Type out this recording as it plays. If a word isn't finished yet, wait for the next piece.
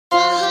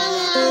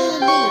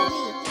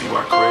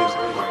are crazy.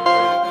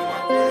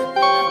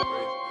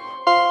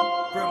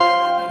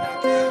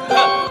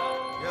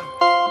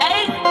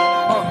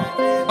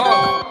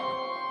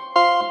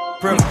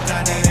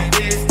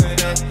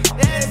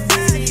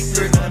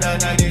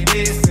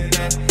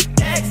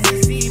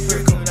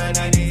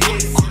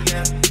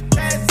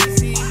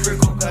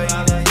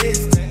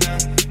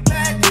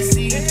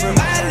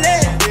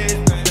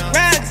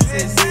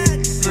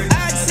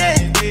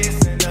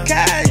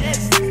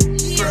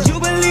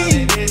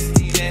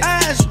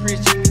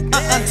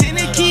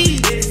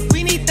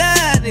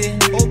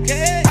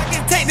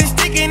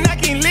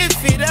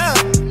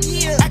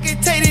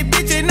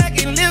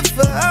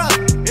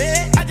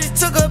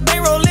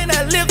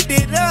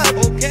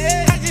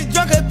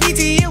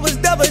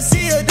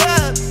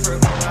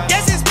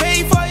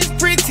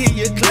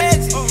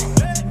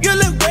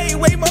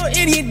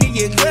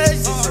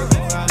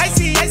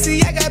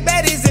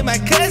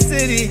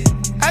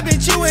 I've been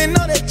chewing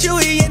on that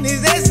chewy in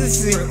his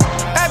ecstasy.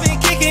 I've been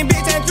kicking,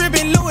 bitch, I'm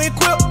dripping Louis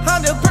Quip.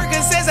 100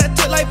 Percocets, I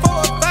took like 4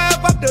 or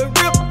 5 off the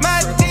rip.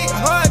 My dick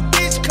hard,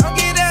 bitch, come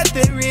get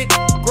after it.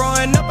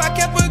 Growing up, I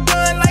kept a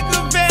gun like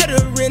a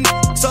veteran.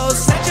 So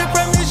such a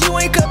promise, you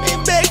ain't coming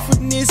back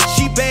from this.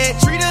 She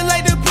bad, treat her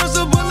like the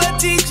principal or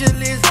teacher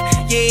list.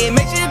 Yeah,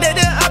 make sure that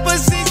the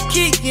opposite's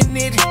kicking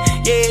it.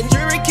 Yeah,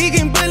 jury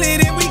kicking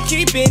bullet and we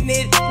keeping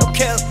it. No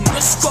cap.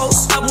 Let's go,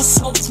 I will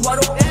smoke, I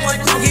don't want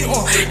to get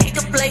on. Eat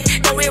the plate,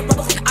 no red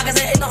rubber, I got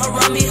that in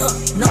around me,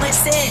 No, they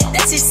said,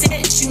 that she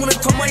said, she wanna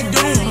come my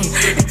doom.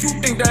 If you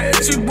think that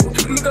she book,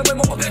 look at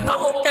my mama, I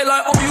hope they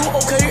like, oh, you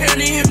okay? And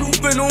he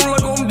looping on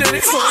like I'm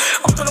dead.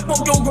 I'm tryna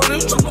fuck your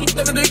brother, so I'm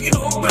taking the kid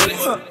on belly.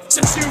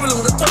 Since she really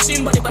wanna touch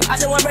him, but I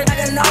just want to break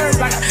like a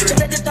nerve. Like, she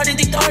let the 30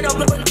 think hard up,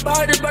 but the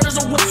fire, the brothers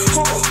are what?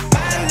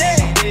 My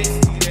leg,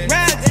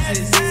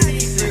 rises,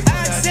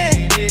 I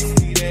said,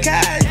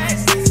 Kai,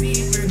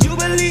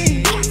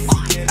 Jubilee,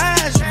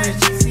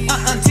 Ashbridge,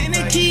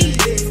 Tenant Keys,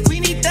 we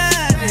need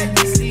that.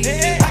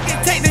 I can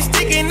take the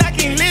stick and I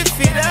can lift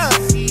it up.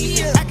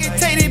 I can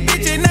take the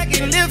bitch and I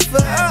can lift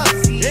her up.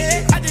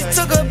 I just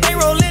took a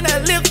payroll and I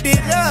lifted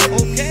up.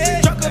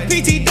 Truck a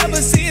PT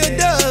double sealed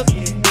up.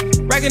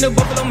 Racking the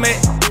Buffalo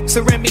mat,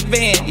 ceramic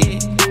van, yeah.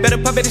 Better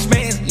pop at this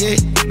man, yeah.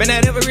 Better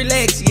not ever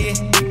relax, yeah.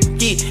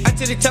 I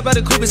took the top of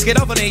the coupe and skid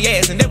off on their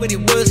ass, and that's what it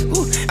was.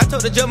 Ooh, I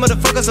told the judge,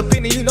 motherfuckers a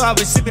penny, you know I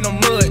was sipping on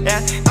mud.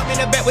 Yeah. I'm in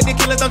the back with the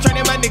killers, I'm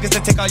training my niggas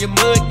to take all your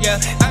mud. Yeah,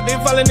 I've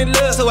been falling in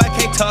love, so I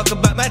can't talk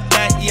about my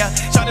thought. Yeah,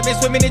 Shawty been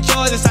swimming in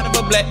Georgia inside of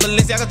a black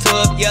Balenciaga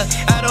tub. Yeah,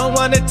 I don't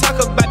wanna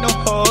talk about no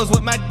hoes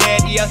with my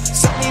daddy. Yeah,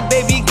 suck me,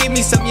 baby, give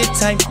me some of your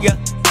time. Yeah,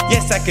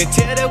 yes, I could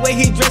tell the way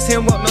he dressed,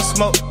 him want no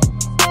smoke.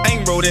 I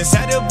ain't rode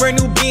inside a brand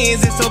new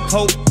Benz, it's so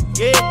cold.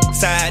 Yeah,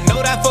 side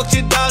note, I fucked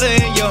your daughter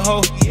and your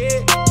hoe.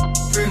 Yeah.